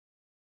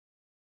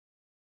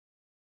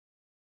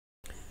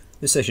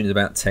This session is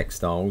about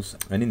textiles,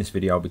 and in this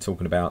video I'll be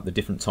talking about the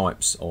different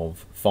types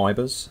of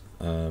fibres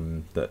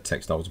that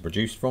textiles are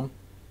produced from,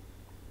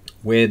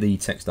 where the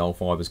textile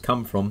fibres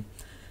come from,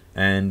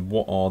 and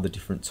what are the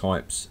different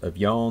types of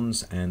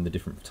yarns and the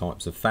different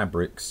types of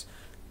fabrics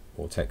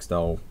or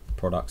textile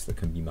products that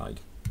can be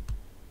made.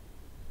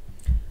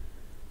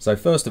 So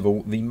first of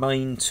all, the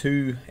main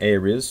two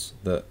areas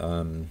that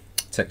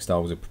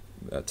textiles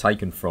are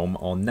taken from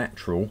are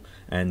natural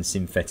and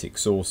synthetic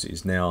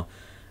sources. Now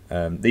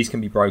these can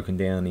be broken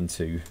down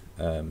into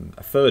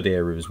a third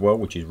area as well,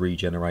 which is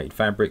regenerated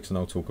fabrics, and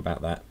I'll talk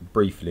about that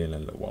briefly in a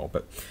little while.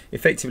 But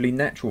effectively,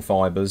 natural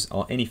fibres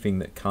are anything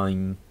that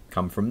come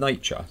from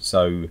nature.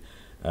 So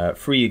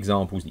three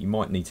examples that you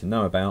might need to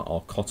know about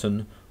are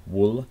cotton,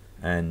 wool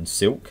and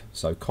silk.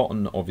 So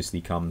cotton obviously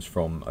comes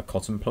from a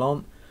cotton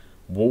plant,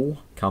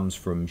 wool comes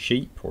from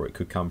sheep, or it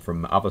could come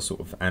from other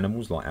sort of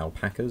animals like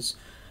alpacas,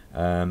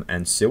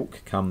 and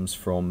silk comes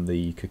from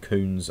the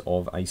cocoons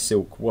of a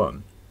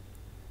silkworm.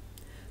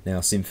 Now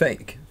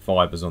synthetic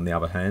fibres on the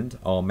other hand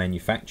are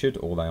manufactured,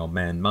 or they are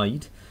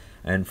man-made,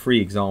 and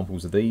three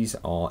examples of these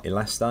are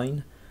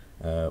elastane,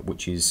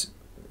 which is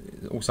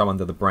also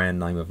under the brand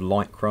name of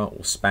lycra or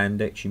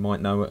spandex, you might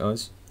know it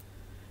as,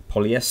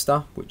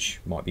 polyester,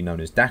 which might be known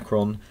as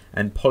Dacron,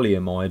 and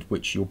polyamide,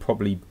 which you'll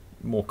probably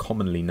more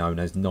commonly known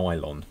as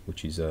nylon,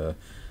 which is the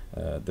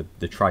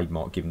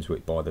trademark given to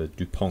it by the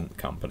DuPont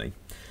company.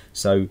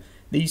 So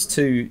these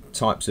two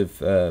types of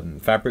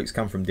fabrics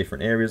come from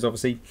different areas.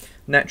 Obviously,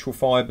 natural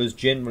fibres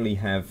generally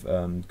have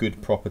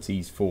good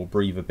properties for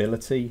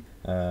breathability,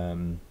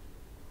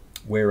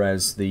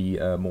 whereas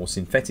the more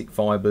synthetic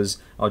fibres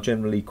are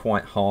generally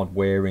quite hard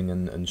wearing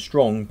and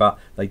strong, but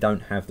they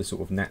don't have the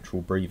sort of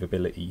natural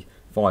breathability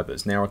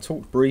fibres. Now I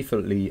talked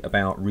briefly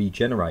about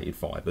regenerated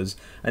fibres,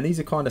 and these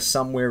are kind of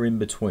somewhere in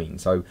between.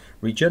 So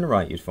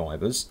regenerated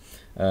fibres,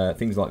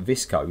 things like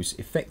viscose,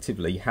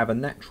 effectively have a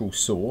natural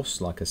source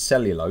like a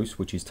cellulose,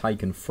 which is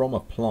taken from a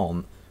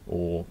plant,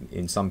 or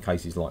in some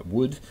cases like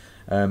wood,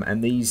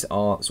 and these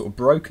are sort of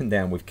broken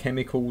down with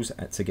chemicals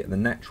to get the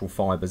natural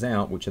fibres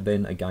out, which are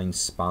then again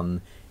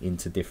spun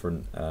into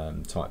different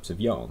types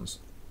of yarns.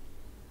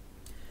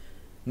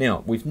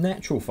 Now with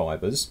natural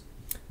fibres,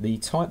 the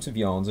types of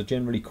yarns are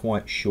generally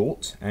quite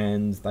short,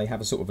 and they have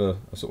a sort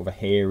of a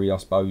hairy, I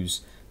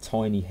suppose,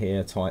 tiny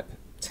hair type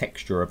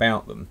texture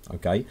about them.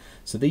 Okay,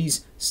 so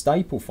these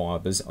staple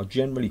fibres are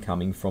generally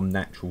coming from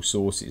natural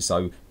sources.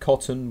 So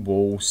cotton,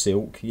 wool,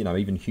 silk, you know,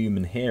 even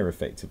human hair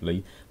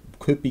effectively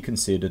could be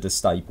considered a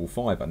staple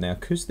fibre. Now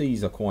because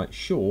these are quite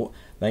short,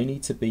 they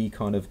need to be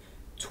kind of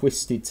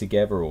twisted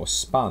together, or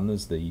spun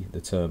as the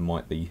term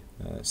might be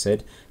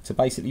said, to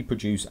basically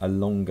produce a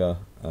longer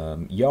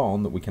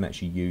yarn that we can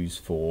actually use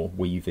for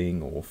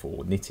weaving or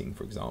for knitting,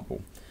 for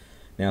example.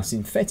 Now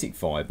synthetic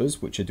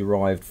fibres, which are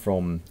derived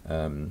from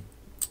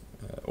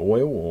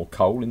oil or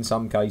coal in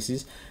some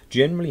cases,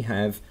 generally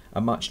have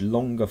a much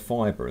longer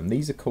fibre, and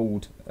these are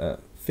called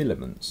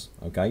filaments.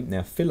 Okay,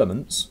 now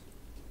filaments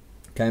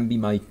can be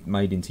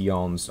made into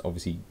yarns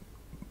obviously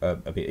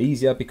a bit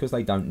easier because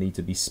they don't need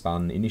to be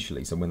spun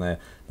initially. So when they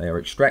are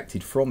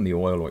extracted from the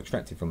oil or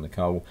extracted from the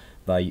coal,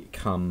 they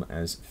come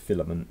as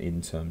filament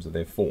in terms of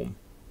their form.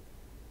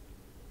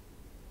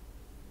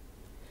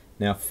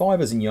 Now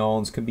fibres and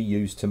yarns can be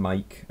used to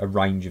make a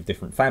range of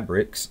different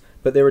fabrics,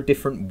 but there are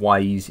different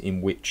ways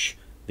in which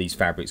these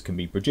fabrics can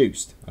be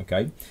produced.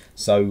 Okay,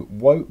 so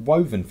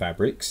woven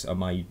fabrics are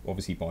made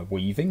obviously by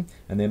weaving,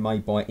 and they're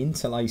made by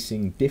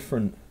interlacing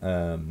different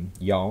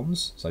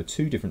yarns, so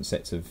two different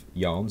sets of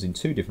yarns in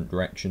two different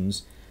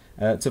directions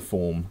to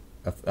form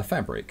a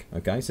fabric.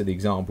 Okay, so the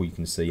example you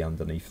can see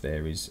underneath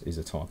there is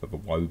a type of a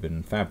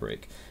woven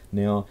fabric.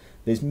 Now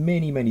there's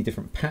many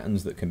different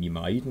patterns that can be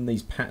made, and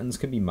these patterns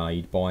can be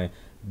made by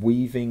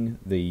weaving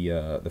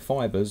the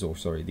fibres, or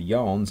sorry, the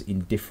yarns, in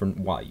different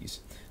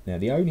ways. Now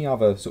the only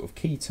other sort of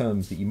key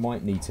terms that you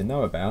might need to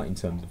know about in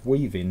terms of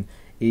weaving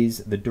is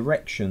the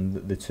direction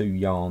that the two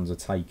yarns are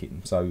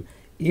taking. So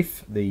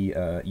if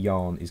the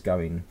yarn is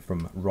going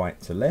from right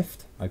to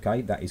left,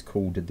 okay, that is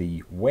called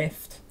the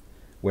weft,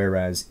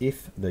 whereas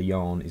if the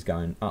yarn is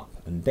going up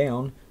and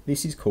down,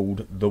 this is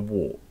called the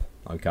warp.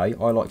 Okay,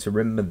 I like to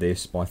remember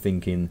this by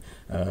thinking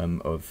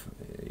of,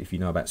 if you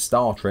know about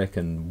Star Trek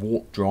and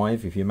warp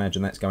drive, if you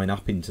imagine that's going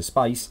up into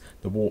space,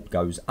 the warp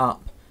goes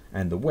up,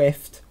 and the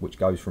weft, which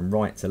goes from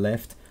right to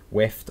left,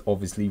 weft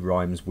obviously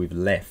rhymes with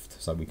left,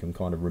 so we can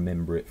kind of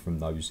remember it from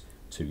those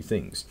two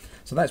things.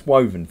 So that's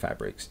woven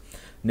fabrics.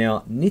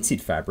 Now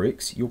knitted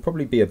fabrics you'll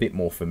probably be a bit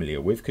more familiar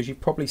with, because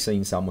you've probably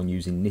seen someone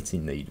using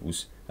knitting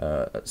needles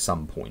at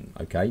some point.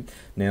 Okay,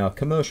 now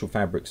commercial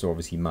fabrics are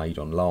obviously made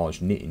on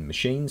large knitting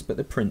machines, but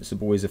the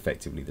principle is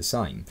effectively the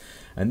same,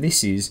 and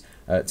this is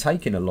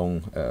taking a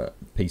long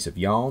piece of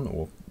yarn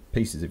or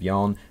pieces of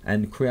yarn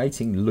and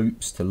creating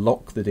loops to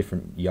lock the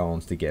different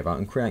yarns together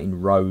and creating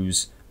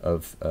rows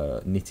of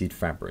knitted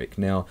fabric.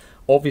 Now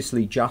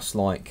obviously, just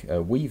like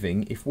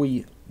weaving, if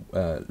we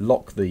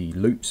lock the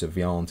loops of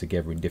yarn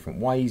together in different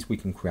ways, we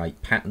can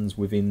create patterns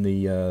within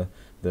the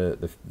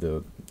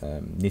the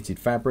knitted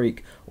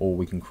fabric, or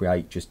we can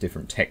create just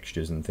different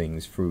textures and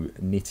things through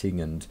knitting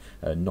and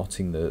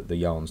knotting the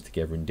yarns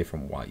together in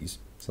different ways.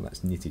 So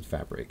that's knitted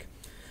fabric.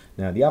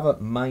 Now the other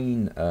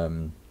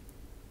main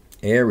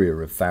area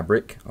of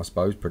fabric, I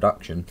suppose,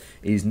 production,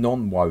 is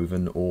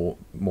non-woven, or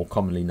more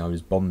commonly known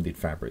as bonded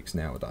fabrics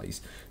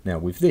nowadays. Now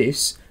with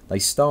this, they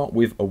start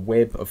with a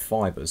web of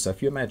fibres. So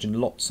if you imagine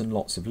lots and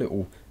lots of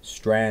little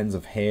strands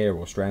of hair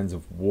or strands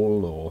of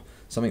wool or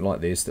something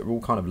like this that are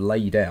all kind of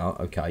laid out,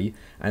 okay,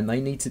 and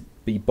they need to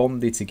be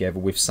bonded together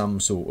with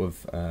some sort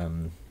of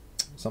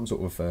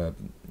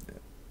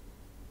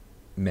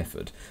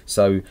method.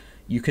 So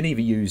you can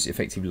either use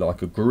effectively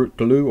like a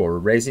glue or a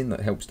resin that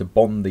helps to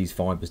bond these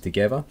fibres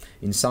together.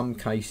 In some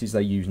cases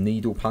they use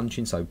needle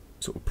punching, so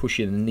sort of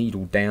pushing a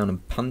needle down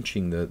and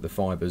punching the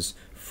fibres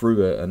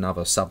through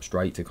another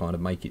substrate to kind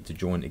of make it to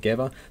join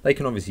together. They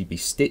can obviously be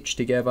stitched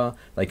together,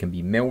 they can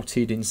be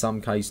melted in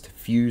some case to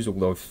fuse all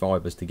those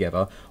fibres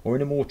together, or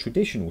in a more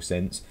traditional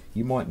sense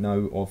you might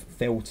know of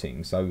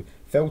felting. So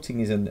felting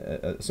is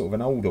a sort of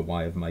an older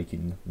way of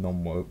making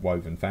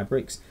non-woven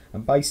fabrics,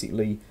 and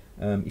basically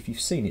if you've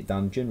seen it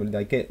done, generally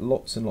they get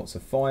lots and lots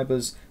of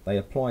fibres, they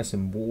apply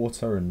some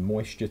water and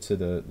moisture to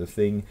the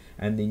thing,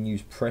 and then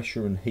use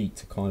pressure and heat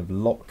to kind of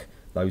lock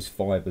those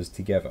fibres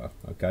together.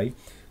 Okay,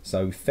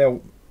 so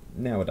felt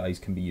nowadays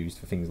can be used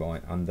for things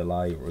like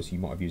underlay, or as you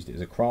might have used it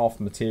as a craft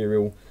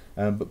material,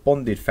 but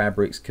bonded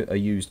fabrics are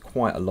used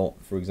quite a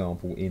lot, for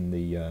example in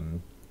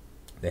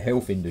the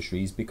health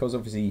industries, because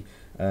obviously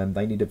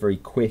they need a very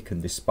quick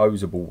and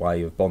disposable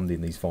way of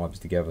bonding these fibres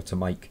together to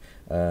make,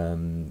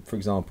 for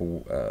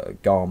example,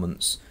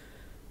 garments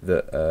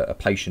that a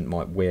patient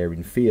might wear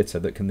in theatre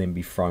that can then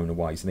be thrown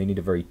away. So they need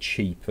a very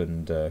cheap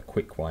and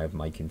quick way of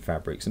making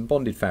fabrics, and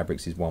bonded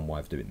fabrics is one way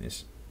of doing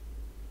this.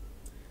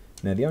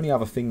 Now the only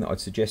other thing that I'd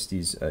suggest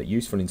is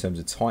useful in terms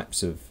of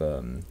types of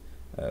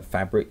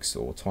fabrics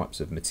or types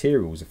of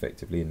materials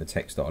effectively in the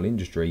textile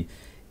industry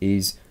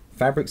is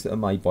fabrics that are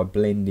made by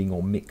blending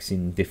or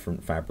mixing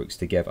different fabrics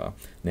together.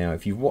 Now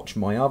if you've watched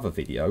my other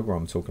video where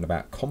I'm talking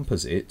about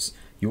composites,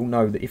 you'll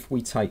know that if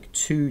we take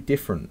two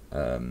different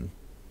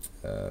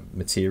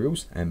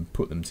materials and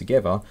put them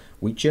together,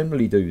 we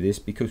generally do this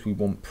because we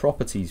want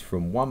properties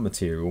from one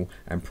material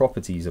and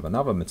properties of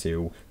another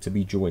material to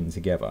be joined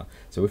together.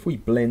 So if we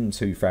blend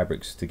two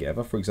fabrics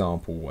together, for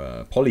example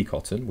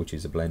polycotton, which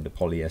is a blend of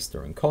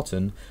polyester and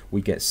cotton,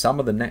 we get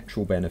some of the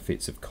natural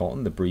benefits of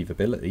cotton, the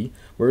breathability,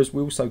 whereas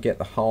we also get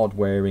the hard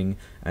wearing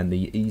and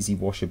the easy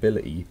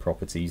washability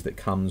properties that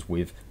comes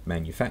with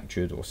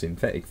manufactured or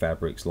synthetic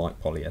fabrics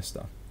like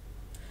polyester.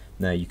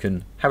 Now you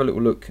can have a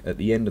little look at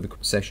the end of the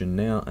session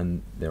now,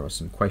 and there are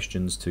some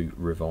questions to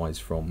revise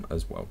from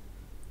as well.